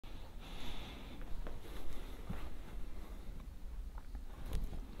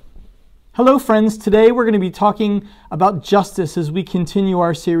Hello friends, today we're going to be talking about justice as we continue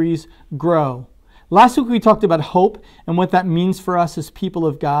our series, Grow. Last week we talked about hope and what that means for us as people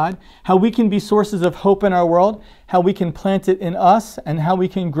of God, how we can be sources of hope in our world, how we can plant it in us, and how we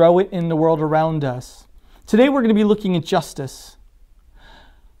can grow it in the world around us. Today we're going to be looking at justice.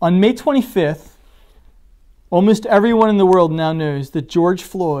 On May 25th, almost everyone in the world now knows that George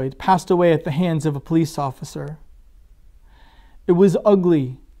Floyd passed away at the hands of a police officer. It was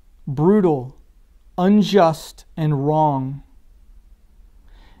ugly, brutal, unjust, and wrong.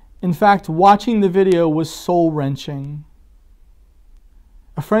 In fact, watching the video was soul-wrenching.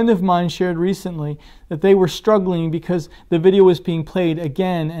 A friend of mine shared recently that they were struggling because the video was being played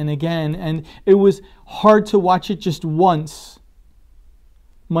again and again, and it was hard to watch it just once,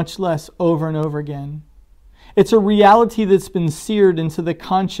 much less over and over again. It's a reality that's been seared into the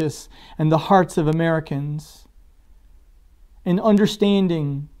conscious and the hearts of Americans. And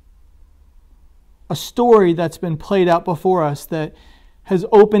understanding a story that's been played out before us that has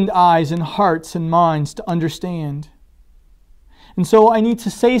opened eyes and hearts and minds to understand. And so I need to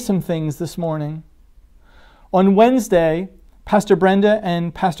say some things this morning. On Wednesday, Pastor Brenda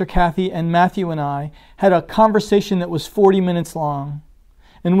and Pastor Kathy and Matthew and I had a conversation that was 40 minutes long,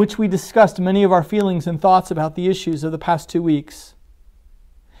 in which we discussed many of our feelings and thoughts about the issues of the past 2 weeks.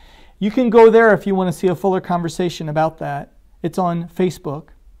 You can go there if you want to see a fuller conversation about that. It's on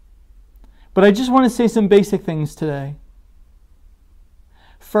Facebook. But I just want to say some basic things today.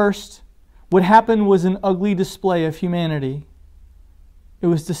 First, what happened was an ugly display of humanity. It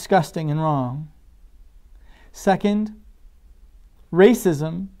was disgusting and wrong. Second,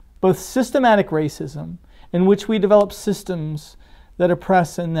 racism, both systematic racism, in which we develop systems that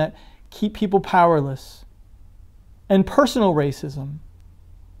oppress and that keep people powerless, and personal racism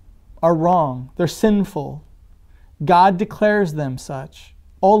are wrong. They're sinful. God declares them such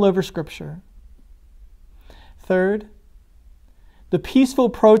all over Scripture. Third, the peaceful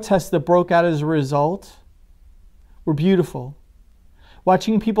protests that broke out as a result were beautiful.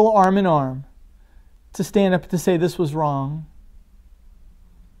 Watching people arm in arm to stand up to say this was wrong.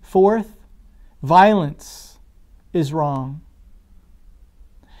 Fourth, violence is wrong.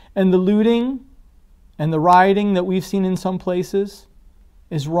 And the looting and the rioting that we've seen in some places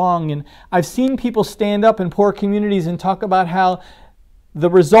is wrong. And I've seen people stand up in poor communities and talk about how the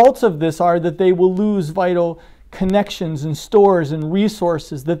results of this are that they will lose vital connections and stores and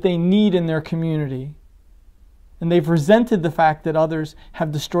resources that they need in their community. And they've resented the fact that others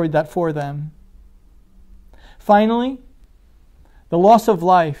have destroyed that for them. Finally, the loss of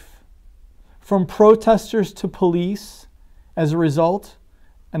life from protesters to police as a result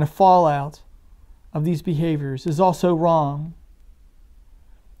and a fallout of these behaviors is also wrong.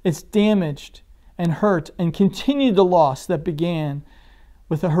 It's damaged and hurt and continued the loss that began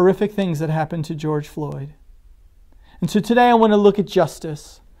with the horrific things that happened to George Floyd. And so today I want to look at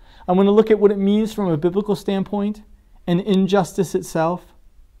justice. I want to look at what it means from a biblical standpoint and injustice itself,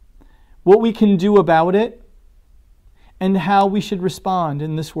 what we can do about it, and how we should respond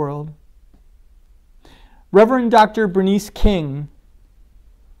in this world. Reverend Dr. Bernice King,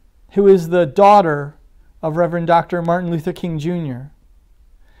 who is the daughter of Reverend Dr. Martin Luther King Jr.,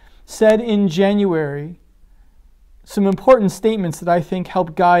 said in January some important statements that I think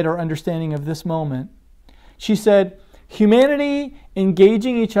help guide our understanding of this moment. She said, "Humanity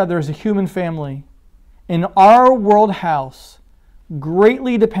engaging each other as a human family in our world house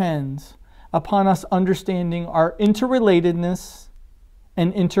greatly depends upon us understanding our interrelatedness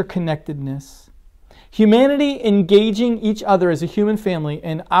and interconnectedness. Humanity engaging each other as a human family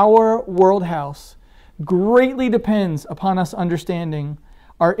in our world house greatly depends upon us understanding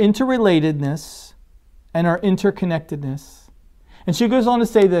our interrelatedness and our interconnectedness." And she goes on to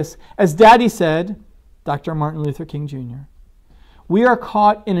say this, as Daddy said, Dr. Martin Luther King Jr., "We are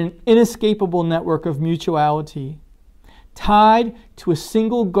caught in an inescapable network of mutuality, tied to a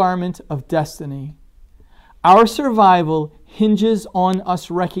single garment of destiny. Our survival hinges on us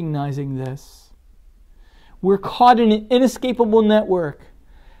recognizing this." We're caught in an inescapable network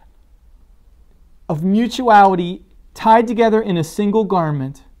of mutuality tied together in a single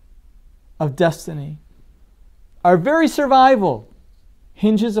garment of destiny. Our very survival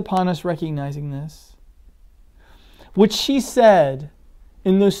hinges upon us recognizing this. What she said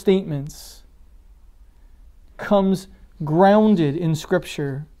in those statements comes grounded in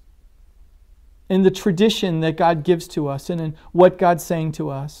Scripture, in the tradition that God gives to us, and in what God's saying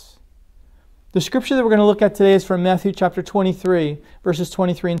to us. The scripture that we're going to look at today is from Matthew chapter 23, verses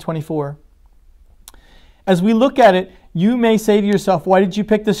 23 and 24. As we look at it, you may say to yourself, "Why did you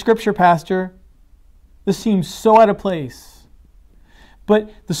pick this scripture, Pastor? This seems so out of place."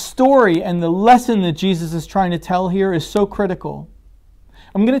 But the story and the lesson that Jesus is trying to tell here is so critical.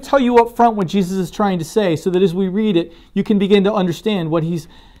 I'm going to tell you up front what Jesus is trying to say so that as we read it, you can begin to understand what he's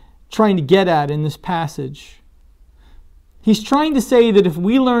trying to get at in this passage. He's trying to say that if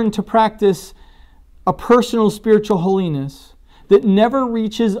we learn to practice a personal spiritual holiness that never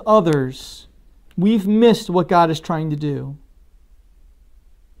reaches others, we've missed what God is trying to do.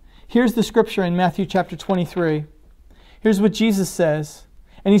 Here's the scripture in Matthew chapter 23. Here's what Jesus says.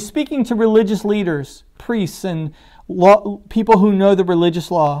 And he's speaking to religious leaders, priests, and people who know the religious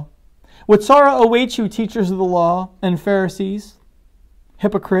law. What sorrow awaits you, teachers of the law and Pharisees,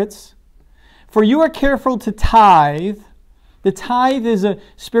 hypocrites, for you are careful to tithe. The tithe is a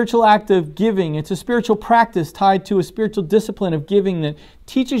spiritual act of giving. It's a spiritual practice tied to a spiritual discipline of giving that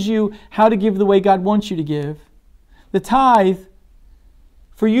teaches you how to give the way God wants you to give. The tithe,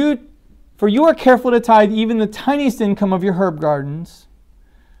 for you are careful to tithe even the tiniest income of your herb gardens,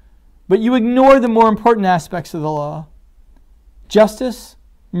 but you ignore the more important aspects of the law: justice,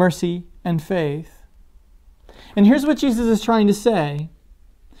 mercy, and faith. And here's what Jesus is trying to say.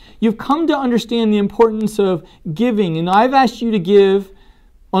 You've come to understand the importance of giving, and I've asked you to give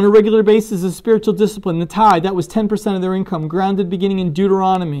on a regular basis a spiritual discipline. The tithe, that was 10% of their income, grounded beginning in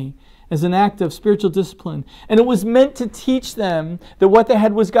Deuteronomy as an act of spiritual discipline. And it was meant to teach them that what they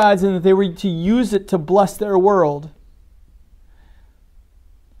had was God's and that they were to use it to bless their world.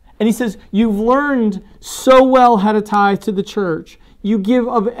 And he says, you've learned so well how to tithe to the church. You give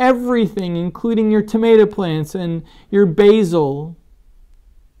of everything, including your tomato plants and your basil.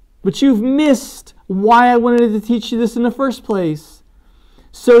 But you've missed why I wanted to teach you this in the first place,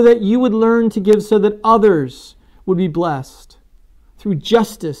 so that you would learn to give so that others would be blessed through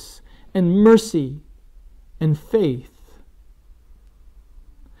justice and mercy and faith.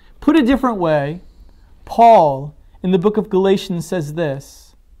 Put a different way, Paul in the book of Galatians says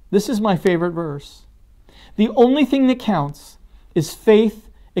this. This is my favorite verse. The only thing that counts is faith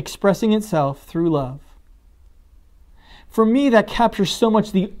expressing itself through love. For me, that captures so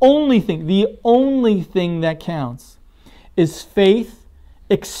much. The only thing that counts is faith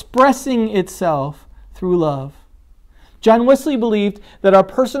expressing itself through love. John Wesley believed that our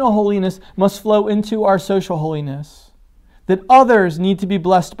personal holiness must flow into our social holiness, that others need to be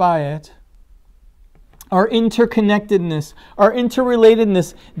blessed by it. Our interconnectedness, our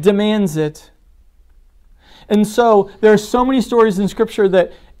interrelatedness demands it. And so there are so many stories in Scripture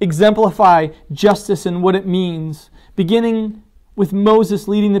that exemplify justice and what it means, beginning with Moses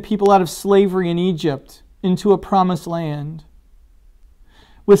leading the people out of slavery in Egypt into a promised land,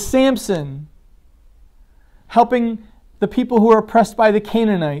 with Samson helping the people who are oppressed by the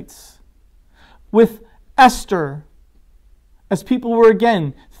Canaanites, with Esther as people were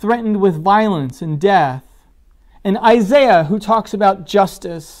again threatened with violence and death, and Isaiah who talks about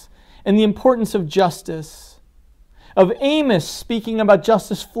justice and the importance of justice, of Amos speaking about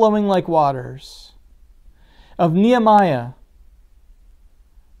justice flowing like waters, of Nehemiah,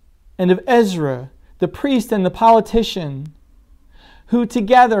 and of Ezra, the priest and the politician, who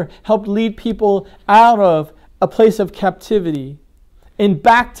together helped lead people out of a place of captivity and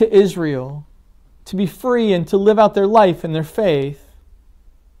back to Israel to be free and to live out their life and their faith.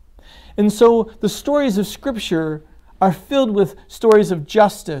 And so the stories of Scripture are filled with stories of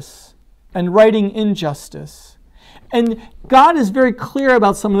justice and righting injustice. And God is very clear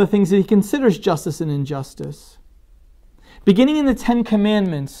about some of the things that He considers justice and injustice. Beginning in the Ten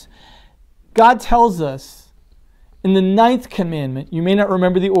Commandments, God tells us in the 9th commandment, you may not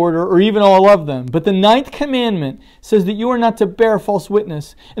remember the order or even all of them, but the 9th commandment says that you are not to bear false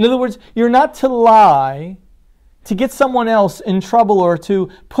witness. In other words, you're not to lie to get someone else in trouble or to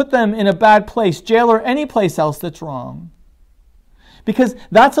put them in a bad place, jail or any place else that's wrong. Because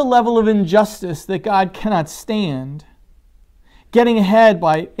that's a level of injustice that God cannot stand. Getting ahead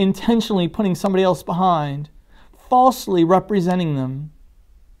by intentionally putting somebody else behind, falsely representing them.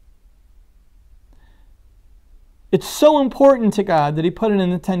 It's so important to God that He put it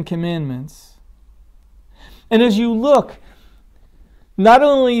in the Ten Commandments. And as you look, not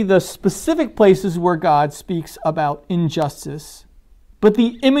only the specific places where God speaks about injustice, but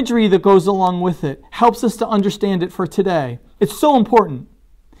the imagery that goes along with it helps us to understand it for today. It's so important.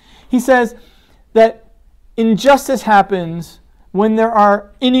 He says that injustice happens when there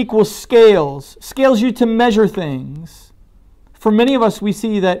are unequal scales used to measure things. For many of us, we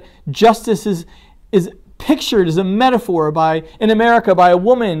see that justice is pictured as a metaphor in America by a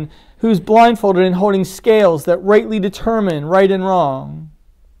woman who's blindfolded and holding scales that rightly determine right and wrong.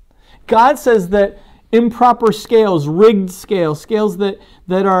 God says that improper scales, rigged scales that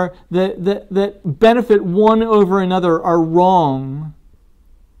benefit one over another are wrong.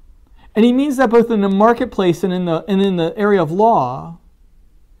 And he means that both in the marketplace and in the area of law.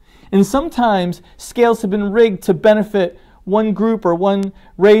 And sometimes scales have been rigged to benefit one group or one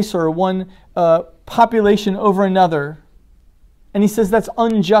race or one population over another. And he says that's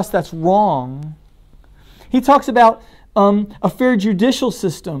unjust, that's wrong. He talks about a fair judicial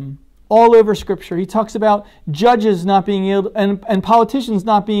system all over Scripture. He talks about judges not being able, and politicians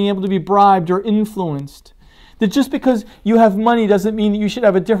not being able to be bribed or influenced. That just because you have money doesn't mean that you should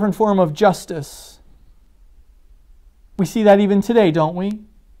have a different form of justice. We see that even today, don't we?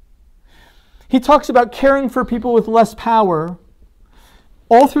 He talks about caring for people with less power.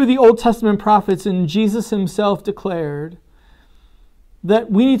 All through the Old Testament prophets, and Jesus himself declared that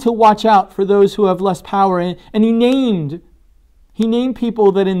we need to watch out for those who have less power. And he named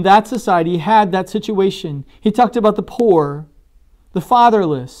people that in that society had that situation. He talked about the poor, the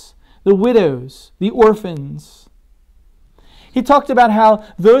fatherless, the widows, the orphans. He talked about how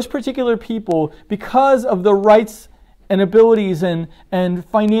those particular people, because of the rights and abilities and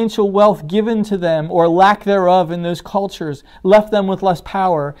financial wealth given to them or lack thereof in those cultures, left them with less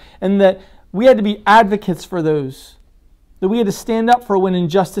power, and that we had to be advocates for those, that we had to stand up for when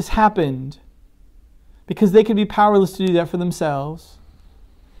injustice happened, because they could be powerless to do that for themselves.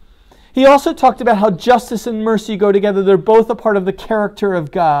 He also talked about how justice and mercy go together. They're both a part of the character of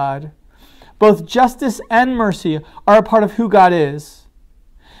God. Both justice and mercy are a part of who God is.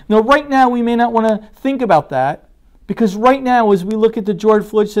 Now, right now, we may not want to think about that, because right now, as we look at the George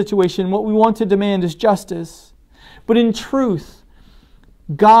Floyd situation, what we want to demand is justice. But in truth,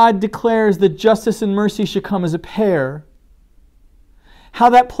 God declares that justice and mercy should come as a pair. How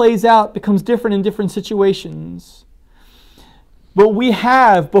that plays out becomes different in different situations. But we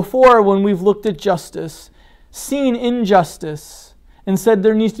have, before, when we've looked at justice, seen injustice and said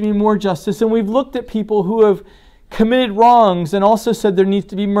there needs to be more justice. And we've looked at people who have committed wrongs and also said there needs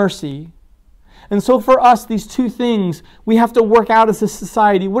to be mercy. And so for us, these two things, we have to work out as a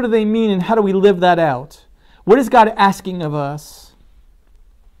society. What do they mean and how do we live that out? What is God asking of us?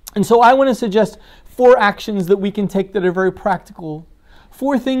 And so I want to suggest 4 actions that we can take that are very practical.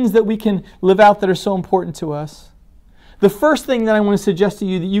 4 things that we can live out that are so important to us. The first thing that I want to suggest to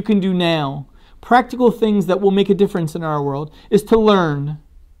you that you can do now, practical things that will make a difference in our world, is to learn.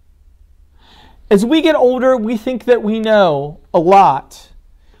 As we get older, we think that we know a lot.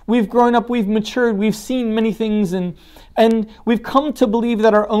 We've grown up, we've matured, we've seen many things, and we've come to believe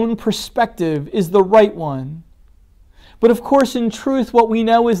that our own perspective is the right one. But of course, in truth, what we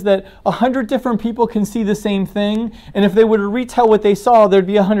know is that 100 different people can see the same thing, and if they were to retell what they saw, there'd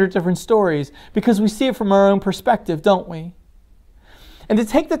be 100 different stories, because we see it from our own perspective, don't we? And to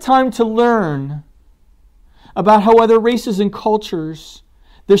take the time to learn about how other races and cultures,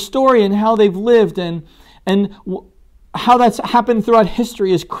 their story and how they've lived and how that's happened throughout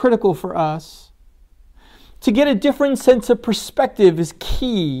history is critical for us. To get a different sense of perspective is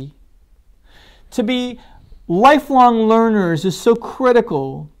key. To be lifelong learners is so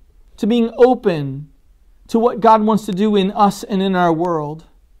critical to being open to what God wants to do in us and in our world.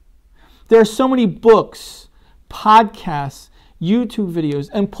 There are so many books, podcasts, YouTube videos,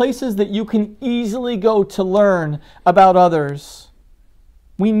 and places that you can easily go to learn about others.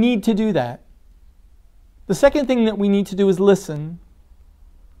 We need to do that. The second thing that we need to do is listen.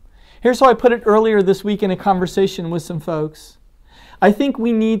 Here's how I put it earlier this week in a conversation with some folks. I think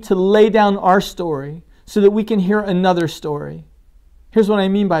we need to lay down our story so that we can hear another story. Here's what I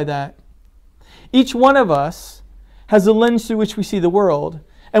mean by that. Each one of us has a lens through which we see the world.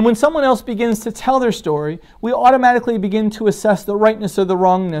 And when someone else begins to tell their story, we automatically begin to assess the rightness or the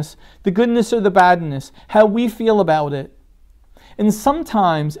wrongness, the goodness or the badness, how we feel about it. And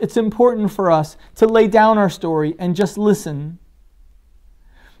sometimes it's important for us to lay down our story and just listen.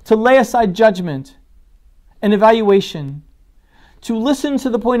 To lay aside judgment and evaluation. To listen to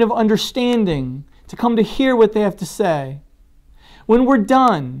the point of understanding, to come to hear what they have to say. When we're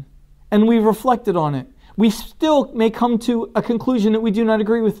done and we've reflected on it, we still may come to a conclusion that we do not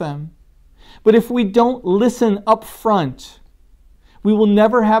agree with them. But if we don't listen up front, we will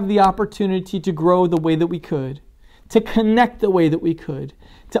never have the opportunity to grow the way that we could, to connect the way that we could,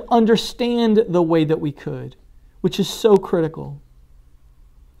 to understand the way that we could, which is so critical.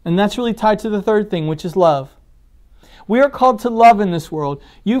 And that's really tied to the third thing, which is love. We are called to love in this world.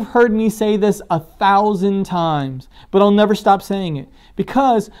 You've heard me say this 1,000 times, but I'll never stop saying it.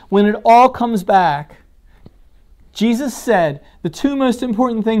 Because when it all comes back, Jesus said the 2 most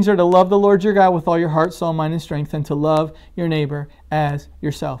important things are to love the Lord your God with all your heart, soul, mind, and strength, and to love your neighbor as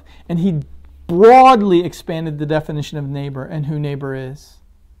yourself. And he broadly expanded the definition of neighbor and who neighbor is,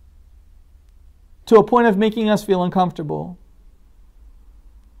 to a point of making us feel uncomfortable.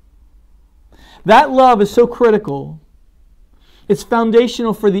 That love is so critical. It's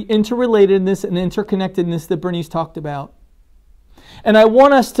foundational for the interrelatedness and interconnectedness that Bernice talked about. And I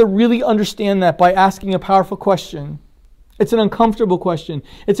want us to really understand that by asking a powerful question. It's an uncomfortable question.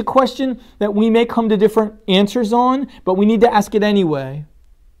 It's a question that we may come to different answers on, but we need to ask it anyway.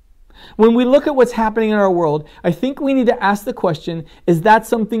 When we look at what's happening in our world, I think we need to ask the question, is that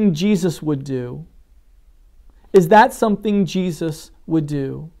something Jesus would do? Is that something Jesus would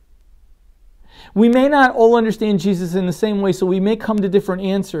do? We may not all understand Jesus in the same way, so we may come to different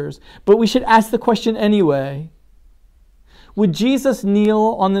answers, but we should ask the question anyway. Would Jesus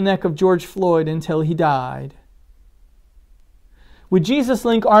kneel on the neck of George Floyd until he died? Would Jesus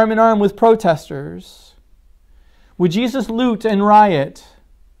link arm in arm with protesters? Would Jesus loot and riot?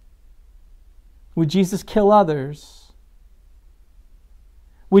 Would Jesus kill others?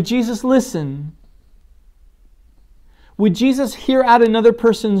 Would Jesus listen? Would Jesus hear out another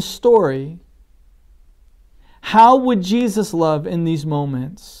person's story? How would Jesus love in these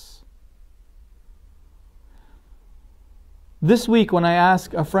moments? This week, when I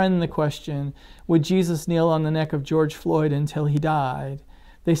asked a friend the question, would Jesus kneel on the neck of George Floyd until he died?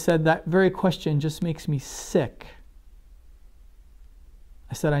 They said, that very question just makes me sick.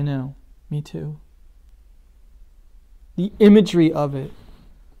 I said, I know. Me too. The imagery of it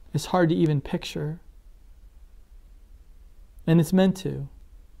is hard to even picture. And it's meant to.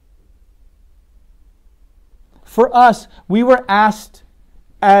 For us, we were asked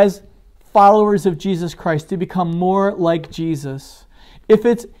as followers of Jesus Christ to become more like Jesus. If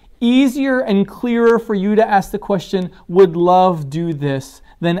it's easier and clearer for you to ask the question, would love do this,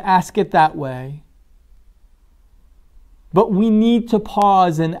 then ask it that way. But we need to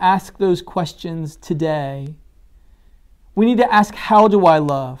pause and ask those questions today. We need to ask, how do I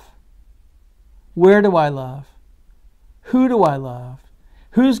love? Where do I love? Who do I love?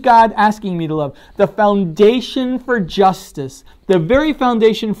 Who's God asking me to love? The foundation for justice, the very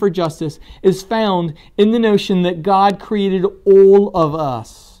foundation for justice, is found in the notion that God created all of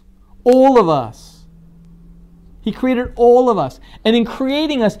us. All of us. He created all of us. And in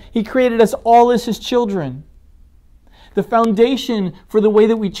creating us, He created us all as His children. The foundation for the way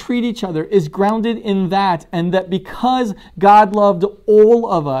that we treat each other is grounded in that, and that because God loved all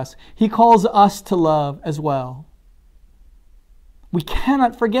of us, He calls us to love as well. We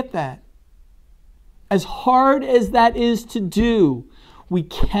cannot forget that. As hard as that is to do, we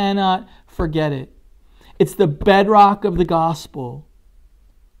cannot forget it. It's the bedrock of the gospel.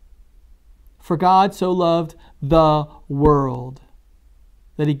 For God so loved the world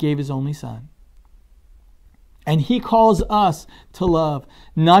that He gave His only Son. And He calls us to love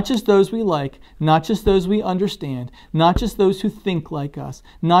not just those we like, not just those we understand, not just those who think like us,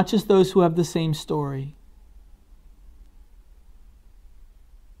 not just those who have the same story,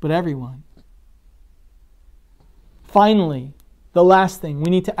 but everyone. Finally, the last thing, we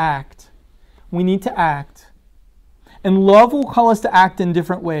need to act. We need to act. And love will call us to act in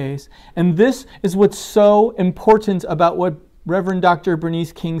different ways. And this is what's so important about what Reverend Dr.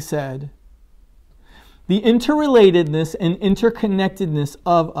 Bernice King said. The interrelatedness and interconnectedness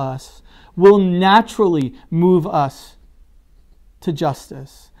of us will naturally move us to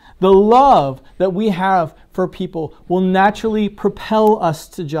justice. The love that we have for people will naturally propel us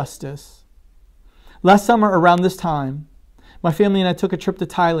to justice. Last summer, around this time, my family and I took a trip to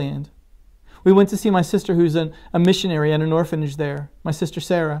Thailand. We went to see my sister, who's a missionary at an orphanage there, my sister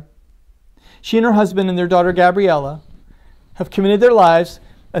Sarah. She and her husband and their daughter Gabriella have committed their lives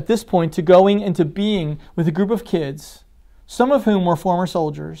at this point to going and to being with a group of kids, some of whom were former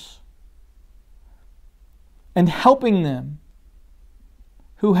soldiers, and helping them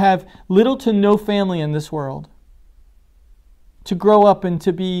who have little to no family in this world to grow up and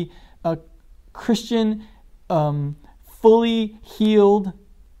to be a Christian, fully healed,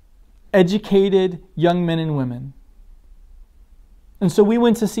 educated young men and women. And so we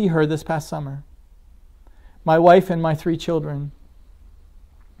went to see her this past summer, my wife and my 3 children.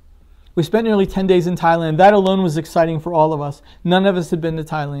 We spent nearly 10 days in Thailand. That alone was exciting for all of us. None of us had been to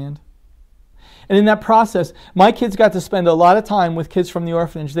Thailand. And in that process, my kids got to spend a lot of time with kids from the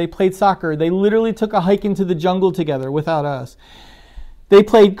orphanage. They played soccer. They literally took a hike into the jungle together without us. They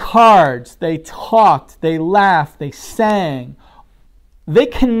played cards. They talked. They laughed. They sang. They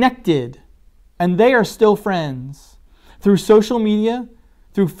connected. And they are still friends. Through social media,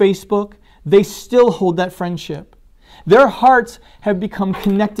 through Facebook, they still hold that friendship. Their hearts have become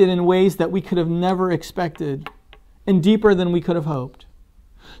connected in ways that we could have never expected and deeper than we could have hoped.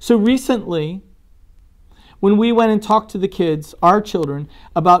 So recently, when we went and talked to the kids, our children,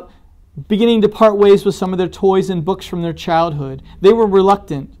 about beginning to part ways with some of their toys and books from their childhood, they were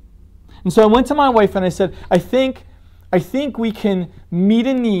reluctant. And so I went to my wife and I said, I think we can meet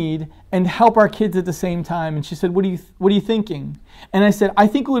a need and help our kids at the same time. And she said, what are you thinking? And I said, I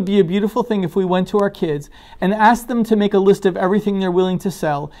think it would be a beautiful thing if we went to our kids and asked them to make a list of everything they're willing to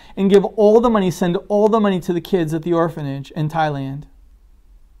sell and give all the money, send all the money to the kids at the orphanage in Thailand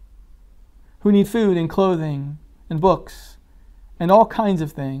who need food and clothing and books and all kinds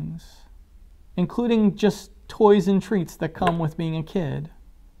of things, including just toys and treats that come with being a kid.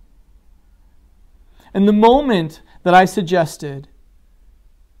 And the moment that I suggested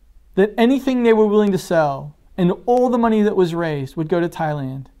that anything they were willing to sell and all the money that was raised would go to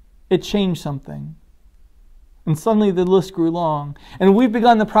Thailand, it changed something. And suddenly the list grew long. And we've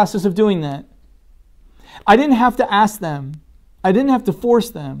begun the process of doing that. I didn't have to ask them. I didn't have to force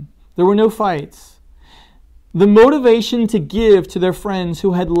them. There were no fights. The motivation to give to their friends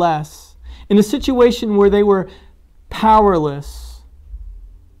who had less in a situation where they were powerless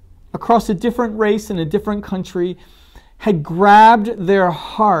across a different race in a different country had grabbed their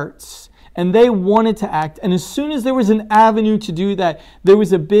hearts, and they wanted to act. And as soon as there was an avenue to do that, there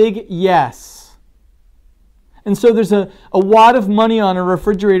was a big yes. And so there's a wad of money on a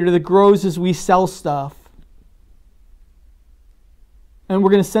refrigerator that grows as we sell stuff. And we're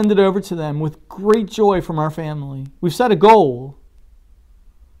going to send it over to them with great joy from our family. We've set a goal.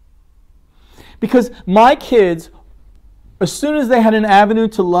 Because my kids, as soon as they had an avenue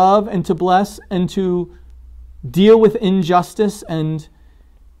to love and to bless and to deal with injustice and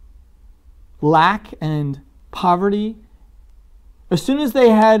lack and poverty, as soon as they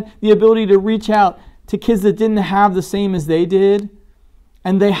had the ability to reach out to kids that didn't have the same as they did,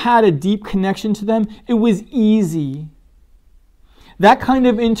 and they had a deep connection to them, it was easy. That kind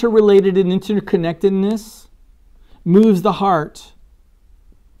of interrelated and interconnectedness moves the heart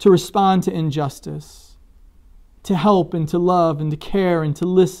to respond to injustice, to help and to love and to care and to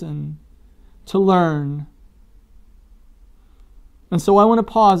listen, to learn. And so I want to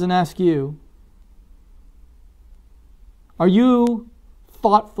pause and ask you, are you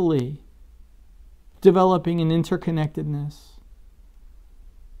thoughtfully developing an interconnectedness?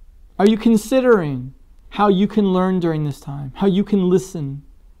 Are you considering how you can learn during this time, how you can listen,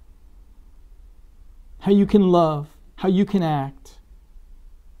 how you can love, how you can act?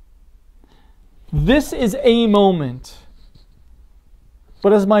 This is a moment.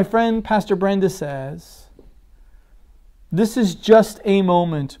 But as my friend Pastor Brenda says, this is just a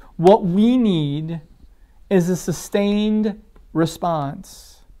moment. What we need is a sustained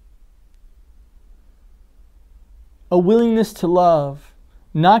response. A willingness to love,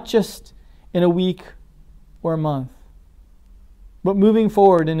 not just in a week or a month, but moving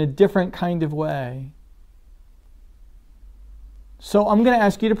forward in a different kind of way. So I'm going to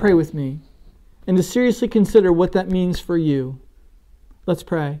ask you to pray with me and to seriously consider what that means for you. Let's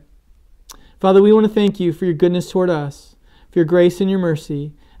pray. Father, we want to thank you for your goodness toward us, for your grace and your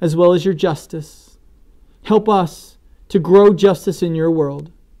mercy, as well as your justice. Help us to grow justice in your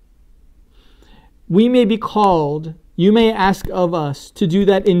world. We may be called, you may ask of us to do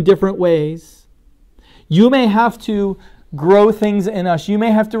that in different ways. You may have to grow things in us. You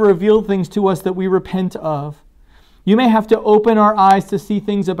may have to reveal things to us that we repent of. You may have to open our eyes to see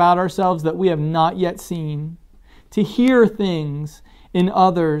things about ourselves that we have not yet seen, to hear things in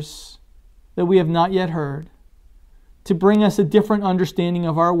others that we have not yet heard, to bring us a different understanding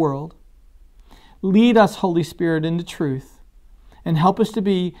of our world. Lead us, Holy Spirit, into truth, and help us to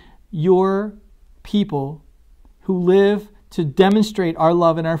be your people who live to demonstrate our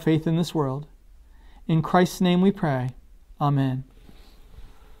love and our faith in this world. In Christ's name we pray. Amen.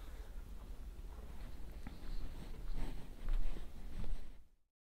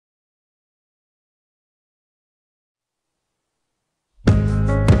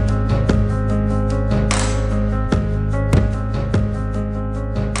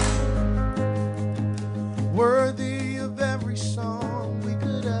 Worthy of every song we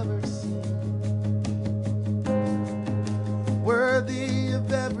could ever sing, worthy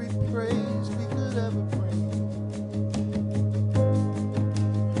of every praise we could ever bring,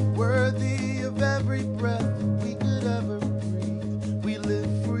 worthy of every breath we could ever breathe. We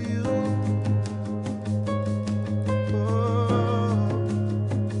live for you. Oh,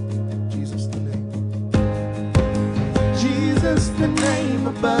 Jesus the name. Jesus the name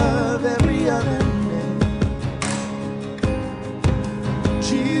above every other name.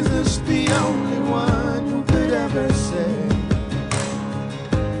 Jesus, the only one who could ever say,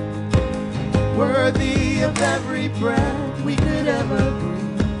 worthy of every breath we could ever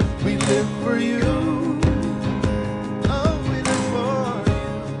breathe. We live for you. Oh, we live for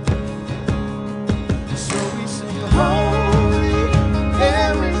you. So we sing, holy,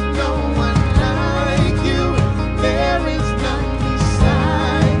 there is no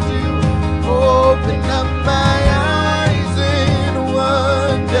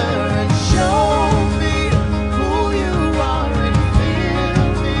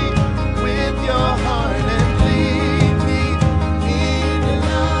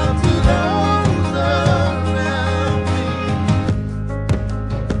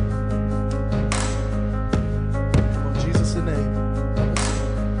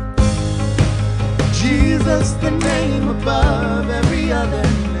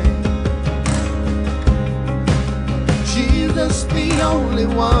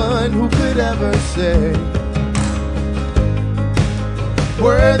one who could ever say,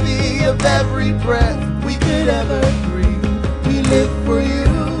 worthy of every breath we could ever breathe. We live for you.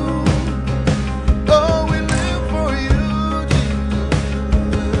 Oh, we live for you, Jesus.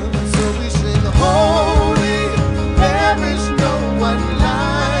 So we sing, holy, there is no one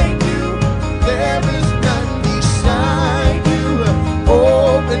like you. There is none beside you.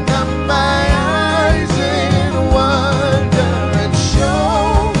 Open up my eyes in wonder and show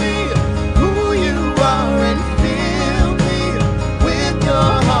me who you are and fill me with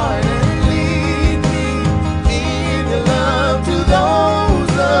your heart and lead me in your love to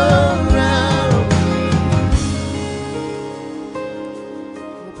those around me.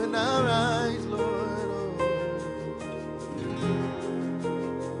 Open our eyes, Lord.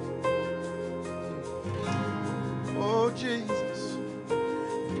 Oh, Jesus.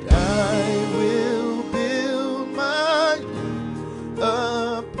 I will build my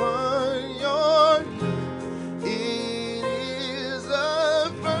upon your love. It is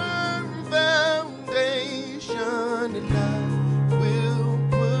a firm foundation, and I will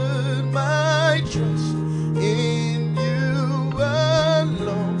put my trust in you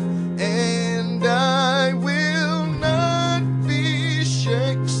alone, and I will not be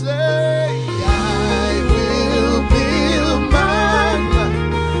shaken. Say, I will build my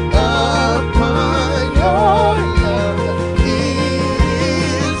life upon your love. It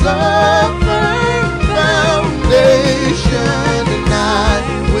is a firm foundation, and I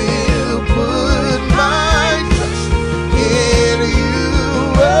will put my trust in you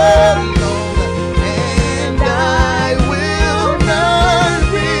alone, and I will not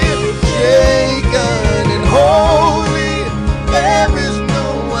be shaken. And holy, there is no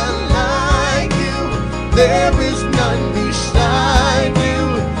one like you. There is none beside you.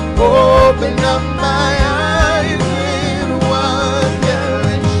 Open up my eyes in wonder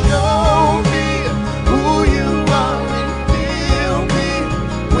and show me who you are and fill me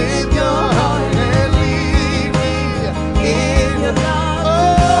with your heart and lead me in your love.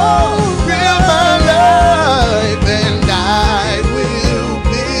 Oh, fill my life, and I will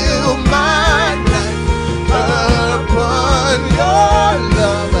build my life upon your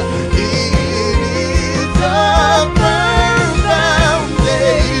love. It is a firm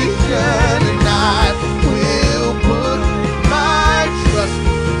foundation, and I will put my trust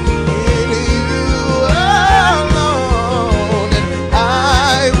in you alone, and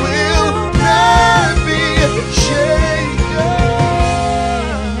I will not be shaken.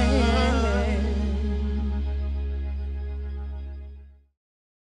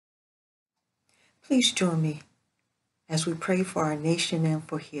 Please join me as we pray for our nation and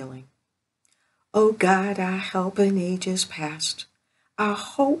for healing. O God, our help in ages past, our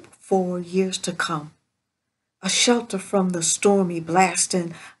hope for years to come, a shelter from the stormy blast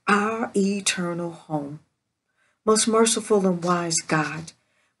and our eternal home. Most merciful and wise God,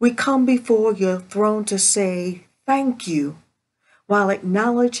 we come before your throne to say thank you, while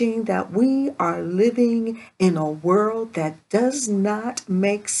acknowledging that we are living in a world that does not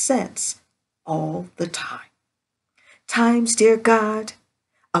make sense all the time. Times, dear God,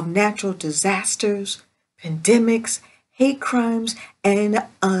 of natural disasters, pandemics, hate crimes, and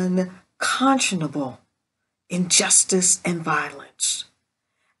unconscionable injustice and violence.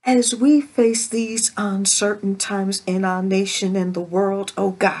 As we face these uncertain times in our nation and the world,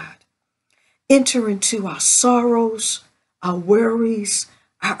 oh God, enter into our sorrows, our worries,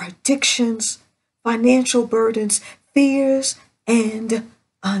 our addictions, financial burdens, fears, and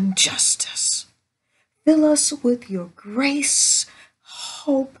injustice. Fill us with your grace,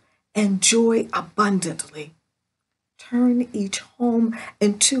 hope, and joy abundantly. Turn each home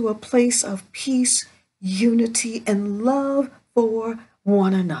into a place of peace, unity, and love for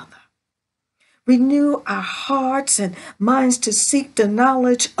one another. Renew our hearts and minds to seek the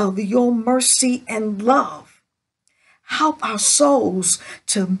knowledge of your mercy and love. Help our souls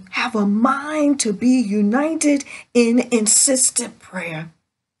to have a mind to be united in insistent prayer.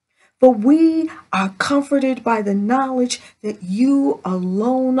 For we are comforted by the knowledge that you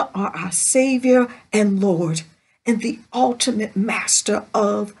alone are our Savior and Lord, and the ultimate master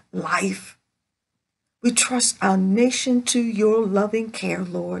of life. We trust our nation to your loving care,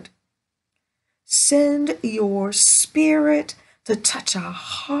 Lord. Send your Spirit to touch our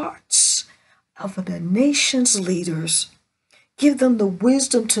hearts of the nation's leaders. Give them the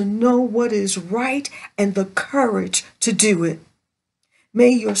wisdom to know what is right and the courage to do it. May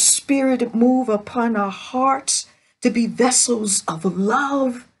your Spirit move upon our hearts to be vessels of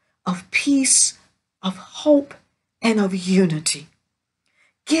love, of peace, of hope, and of unity.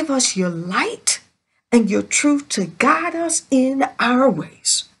 Give us your light and your truth to guide us in our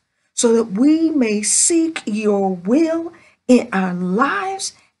ways so that we may seek your will in our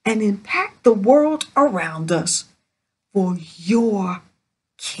lives and impact the world around us for your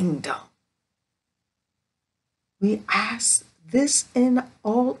kingdom. We ask this in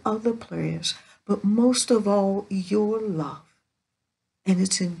all other prayers, but most of all, your love. And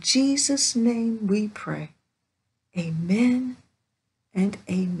it's in Jesus' name we pray. Amen and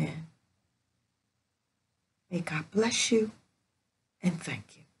amen. May God bless you and thank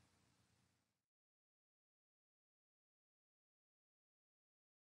you.